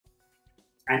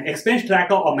An expense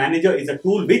tracker or manager is a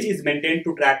tool which is maintained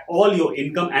to track all your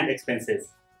income and expenses.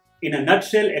 In a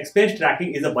nutshell, expense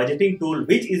tracking is a budgeting tool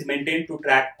which is maintained to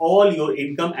track all your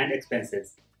income and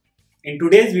expenses. In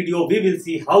today's video, we will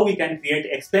see how we can create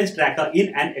expense tracker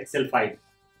in an Excel file.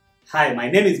 Hi,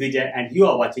 my name is Vijay and you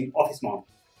are watching Office Mom.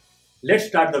 Let's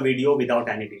start the video without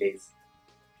any delays.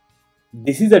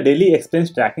 This is a daily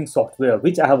expense tracking software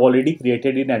which I have already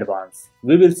created in advance.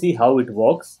 We will see how it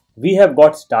works. We have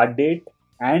got start date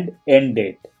and end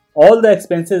date. All the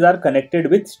expenses are connected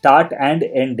with start and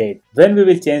end date. When we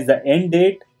will change the end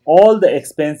date, all the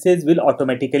expenses will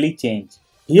automatically change.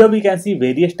 Here we can see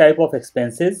various type of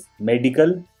expenses: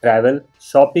 medical, travel,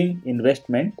 shopping,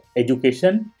 investment,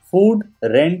 education, food,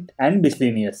 rent and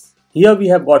miscellaneous. Here we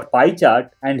have got pie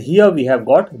chart and here we have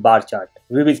got bar chart.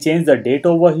 We will change the date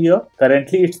over here.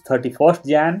 Currently it's 31st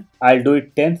Jan. I'll do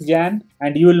it 10th Jan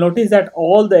and you will notice that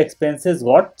all the expenses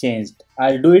got changed.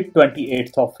 I'll do it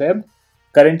 28th of Feb.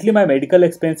 Currently my medical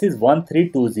expense is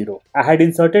 1320. I had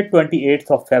inserted 28th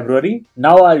of February.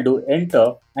 Now I'll do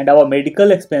enter and our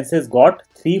medical expenses got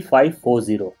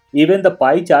 3540. Even the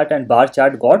pie chart and bar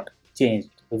chart got changed.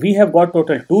 We have got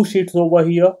total 2 sheets over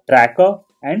here: tracker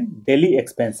and daily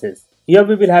expenses. Here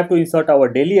we will have to insert our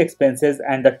daily expenses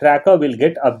and the tracker will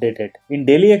get updated. In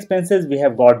daily expenses we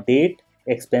have got date,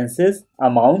 expenses,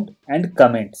 amount and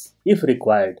comments if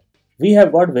required. We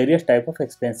have got various type of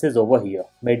expenses over here: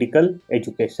 medical,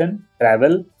 education,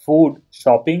 travel, food,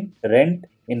 shopping, rent,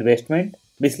 investment,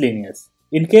 miscellaneous.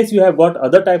 In case you have got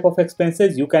other type of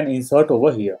expenses, you can insert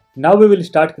over here. Now we will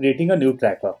start creating a new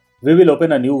tracker. We will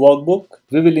open a new workbook.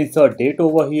 We will insert date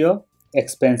over here,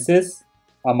 expenses,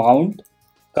 amount,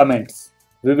 comments.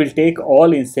 We will take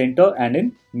all in center and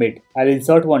in mid. I'll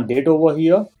insert one date over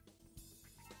here.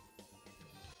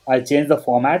 I'll change the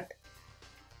format.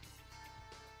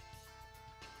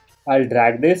 I'll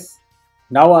drag this.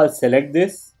 Now I'll select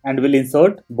this and will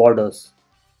insert borders.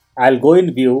 I'll go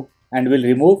in view and will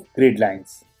remove grid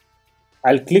lines.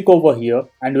 I'll click over here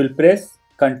and will press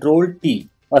Ctrl T.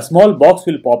 A small box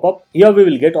will pop up. Here we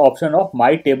will get option of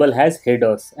my table has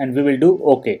headers and we will do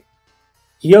OK.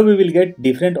 Here we will get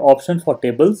different options for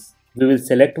tables. We will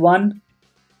select one.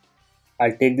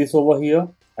 I'll take this over here.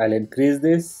 I'll increase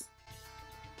this.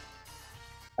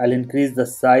 I'll increase the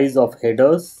size of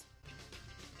headers.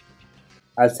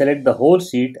 I'll select the whole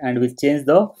sheet and will change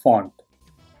the font.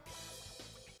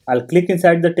 I'll click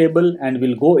inside the table and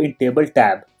will go in table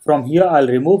tab. From here I'll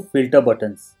remove filter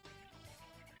buttons.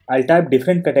 I'll type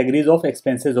different categories of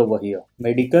expenses over here: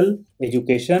 medical,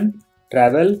 education,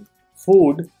 travel,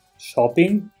 food,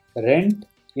 shopping, rent,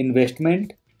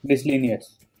 investment,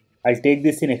 miscellaneous. I'll take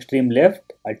this in extreme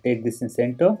left. I'll take this in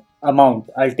center. Amount.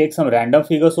 I'll take some random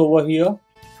figures over here.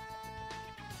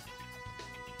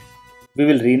 We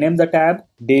will rename the tab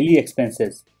daily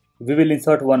expenses. We will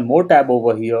insert one more tab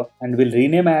over here and will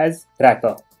rename as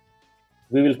tracker.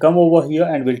 We will come over here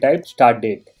and will type start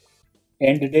date,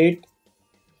 end date.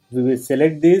 We will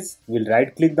select this. We'll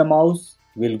right click the mouse.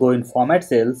 We'll go in format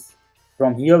cells.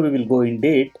 From here we will go in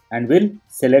date and will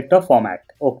select a format.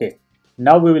 OK.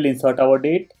 Now we will insert our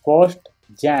date, 1st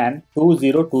Jan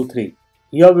 2023.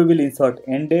 Here we will insert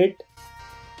end date.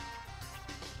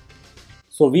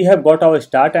 So we have got our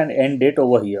start and end date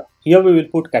over here. Here we will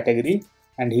put category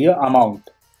and here amount.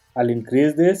 I'll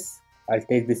increase this. I'll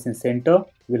take this in center.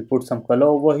 We'll put some color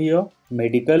over here: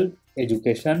 medical,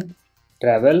 education,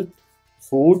 travel,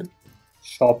 food,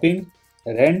 shopping,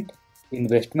 rent,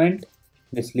 investment,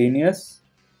 miscellaneous.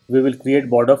 We will create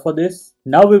border for this.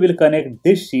 Now we will connect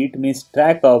this sheet, means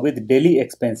tracker, with daily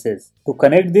expenses. To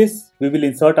connect this, we will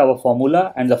insert our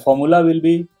formula and the formula will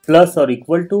be plus or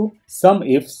equal to sum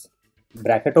ifs,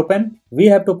 bracket open. We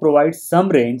have to provide sum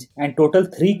range and total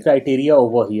 3 criteria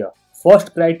over here.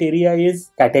 First criteria is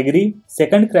category,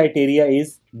 second criteria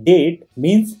is date,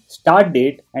 means start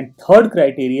date, and third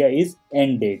criteria is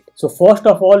end date. So first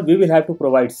of all we will have to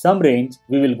provide sum range.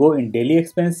 We will go in daily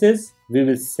expenses. We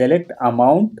will select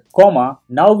amount, comma.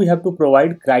 Now we have to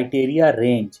provide criteria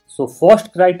range. So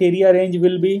first criteria range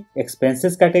will be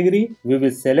expenses category. We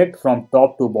will select from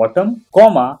top to bottom,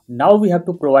 comma. Now we have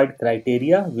to provide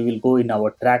criteria. We will go in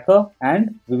our tracker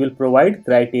and we will provide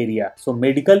criteria. So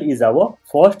medical is our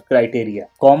first criteria,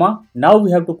 comma. Now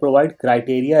we have to provide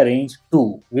criteria range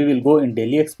 2. We will go in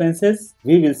daily expenses.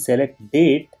 We will select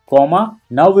date, comma.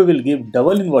 Now we will give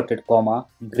double inverted comma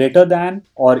greater than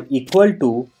or equal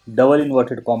to double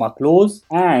inverted comma close,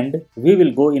 and we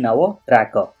will go in our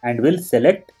tracker and will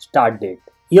select start date.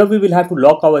 Here we will have to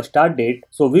lock our start date,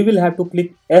 so we will have to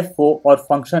click F4 or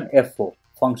function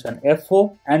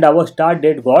F4 and our start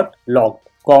date got locked,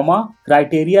 comma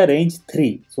criteria range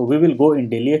 3. So we will go in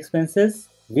daily expenses.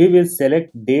 we will select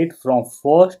date from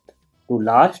first to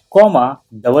last, comma,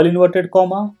 double inverted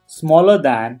comma, smaller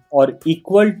than or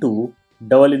equal to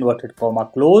double inverted comma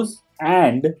close,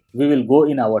 and we will go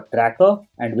in our tracker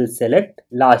and we'll select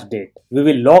last date. We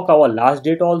will lock our last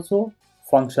date also,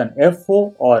 function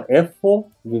F4 or F4,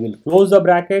 we will close the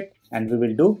bracket and we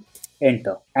will do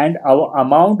enter, and our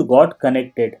amount got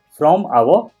connected from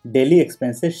our daily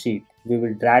expenses sheet. We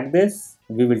will drag this,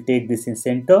 we will take this in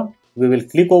center, we will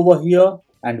click over here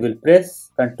and we'll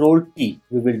press Ctrl T.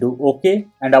 We will do OK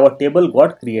and our table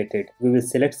got created. We will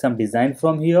select some design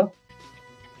from here.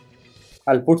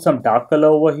 I'll put some dark color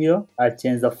over here. I'll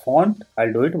change the font.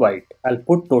 I'll do it white. I'll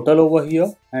put total over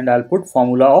here and I'll put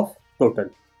formula of total.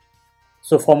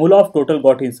 So formula of total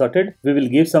got inserted. We will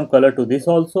give some color to this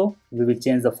also. We will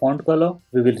change the font color.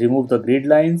 We will remove the grid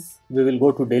lines. We will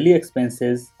go to daily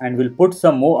expenses and we'll put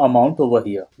some more amount over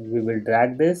here. We will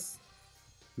drag this.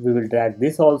 We will drag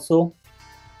this also.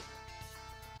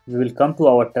 We will come to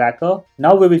our tracker.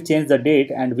 Now we will change the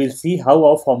date and we'll see how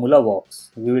our formula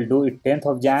works. We will do it 10th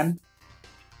of Jan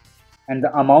and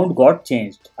the amount got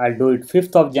changed. I'll do it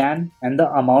 5th of Jan and the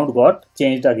amount got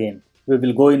changed again. We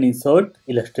will go in insert,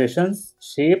 illustrations,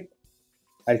 shape.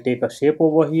 I'll take a shape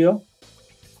over here.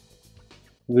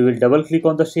 We will double click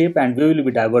on the shape and we will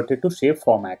be diverted to shape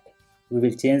format. We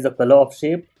will change the color of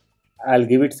shape. I'll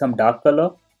give it some dark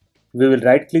color. We will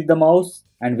right click the mouse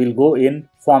and we'll go in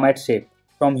format shape.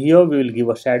 From here we will give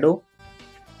a shadow.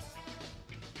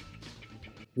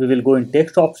 We will go in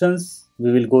text options.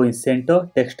 We will go in center,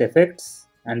 text effects,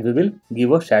 and we will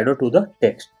give a shadow to the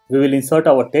text. We will insert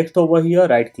our text over here,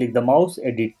 right click the mouse,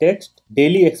 edit text,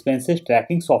 daily expenses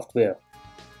tracking software.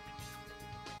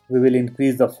 We will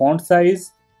increase the font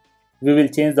size. We will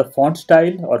change the font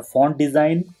style or font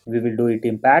design. We will do it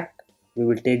impact. We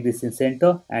will take this in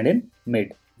center and in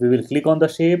mid. We will click on the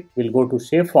shape, we'll go to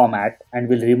shape format and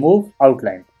we'll remove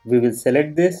outline. We will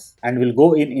select this and we'll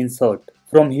go in insert.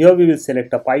 From here we will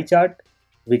select a pie chart.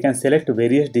 We can select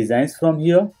various designs from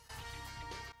here.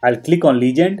 I'll click on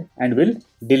legend and we'll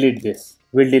delete this.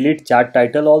 We'll delete chart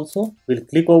title also. We'll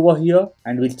click over here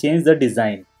and we'll change the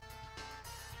design.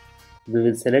 We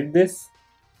will select this.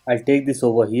 I'll take this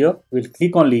over here. We'll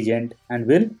click on legend and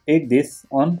we'll take this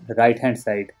on right hand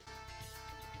side.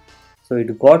 So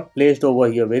it got placed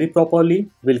over here very properly.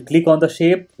 We'll click on the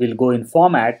shape, we'll go in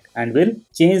format and we'll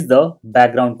change the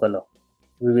background color.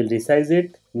 We will resize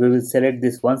it. We will select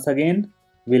this once again.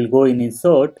 We'll go in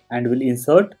insert and we'll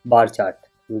insert bar chart.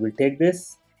 We will take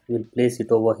this, we'll place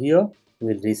it over here.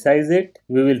 We'll resize it.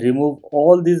 We will remove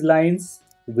all these lines.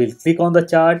 We'll click on the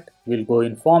chart. We'll go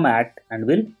in format and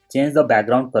we'll change the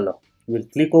background color. We'll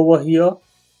click over here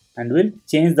and we'll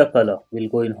change the color. We'll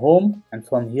go in home and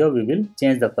from here we will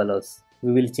change the colors.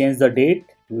 We will change the date.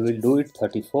 We will do it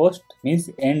 31st, means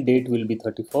end date will be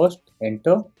 31st.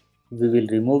 Enter. We will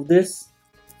remove this.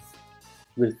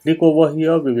 We'll click over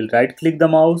here. We will right click the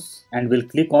mouse and we'll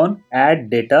click on add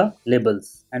data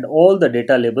labels and all the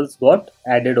data labels got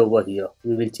added over here.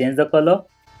 We will change the color.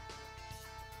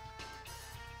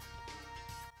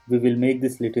 We will make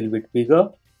this little bit bigger.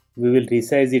 We will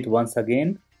resize it once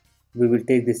again. We will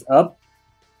take this up.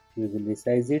 We will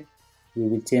resize it. We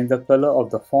will change the color of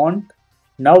the font.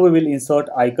 Now we will insert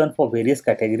icon for various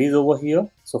categories over here.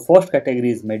 So first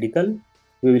category is medical.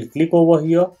 We will click over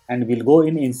here and we'll go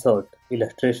in insert,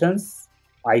 illustrations,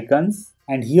 icons,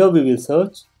 and here we will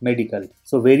search medical.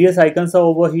 So various icons are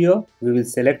over here. We will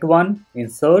select one,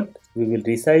 insert, we will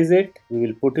resize it, we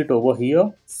will put it over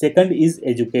here. Second is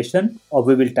education, or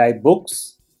we will type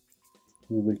books.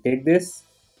 We will take this,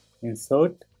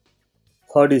 insert.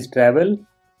 Third is travel,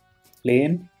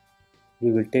 plain,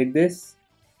 we will take this.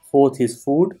 Fourth is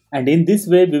food, and in this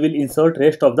way we will insert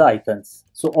rest of the icons.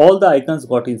 So all the icons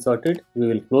got inserted. We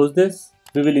will close this.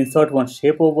 We will insert one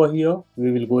shape over here.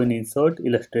 We will go in insert,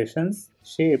 illustrations,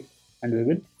 shape, and we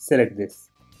will select this.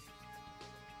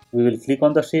 We will click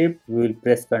on the shape. We will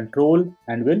press Ctrl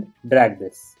and we'll drag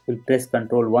this. We'll press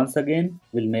Ctrl once again.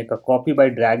 We'll make a copy by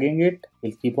dragging it.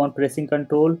 We'll keep on pressing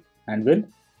Ctrl and we'll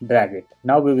drag it.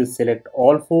 Now we will select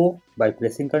all four by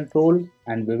pressing Ctrl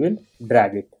and we will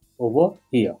drag it over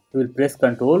here. We will press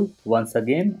Ctrl once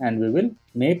again and we will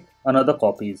make another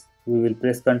copies. We will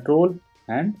press Ctrl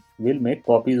and we'll make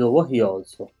copies over here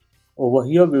also. Over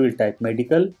here we will type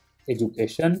medical,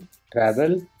 education,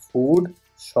 travel, food,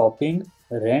 shopping,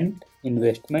 rent,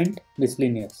 investment,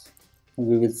 miscellaneous.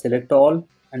 We will select all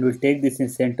and we'll take this in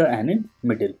center and in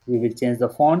middle. We will change the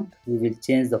font, we will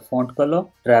change the font color.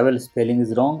 Travel spelling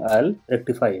is wrong, I'll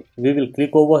rectify it. We will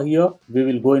click over here, we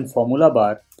will go in formula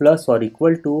bar, plus or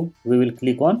equal to, we will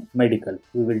click on medical.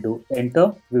 We will do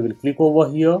enter, we will click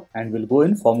over here and we'll go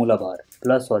in formula bar,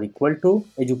 plus or equal to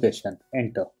education,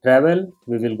 enter. Travel,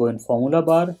 we will go in formula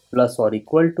bar, plus or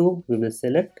equal to, we will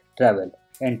select travel,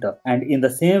 enter. And in the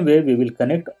same way, we will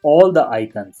connect all the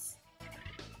icons.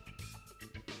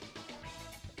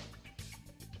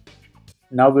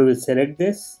 Now we will select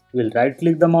this, we'll right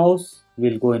click the mouse,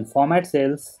 we'll go in format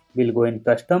cells, we'll go in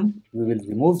custom, we will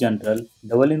remove general,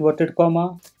 double inverted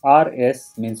comma,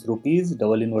 RS means rupees,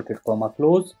 double inverted comma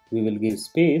close, we will give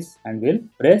space and we'll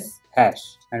press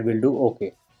hash and we'll do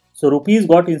OK. So rupees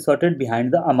got inserted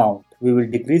behind the amount. We will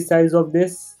decrease size of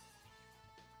this.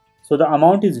 So the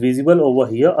amount is visible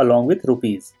over here along with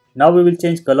rupees. Now we will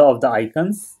change color of the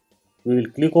icons. We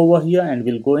will click over here and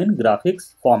we'll go in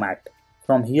graphics format.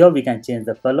 From here we can change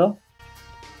the color.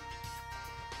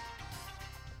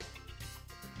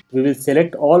 We will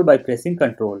select all by pressing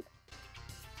Ctrl.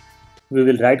 We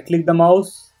will right click the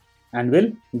mouse and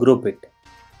will group it.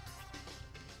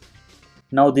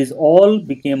 Now this all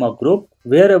became a group.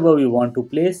 Wherever we want to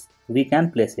place, we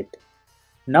can place it.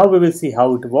 Now we will see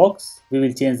how it works. We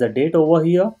will change the date over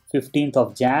here, 15th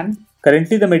of Jan.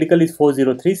 Currently the medical is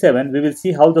 4037. We will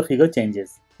see how the figure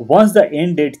changes. Once the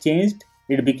end date changed,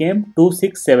 it became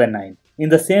 2679. In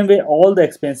the same way, all the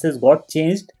expenses got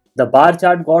changed. The bar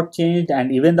chart got changed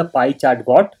and even the pie chart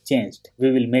got changed.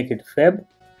 We will make it Feb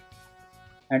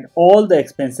and all the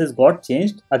expenses got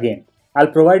changed again. I'll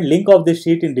provide link of this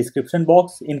sheet in description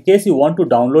box. In case you want to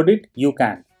download it, you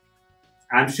can.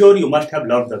 I'm sure you must have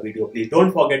loved the video. Please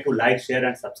don't forget to like, share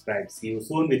and subscribe. See you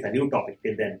soon with a new topic.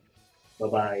 Till then,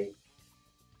 bye-bye.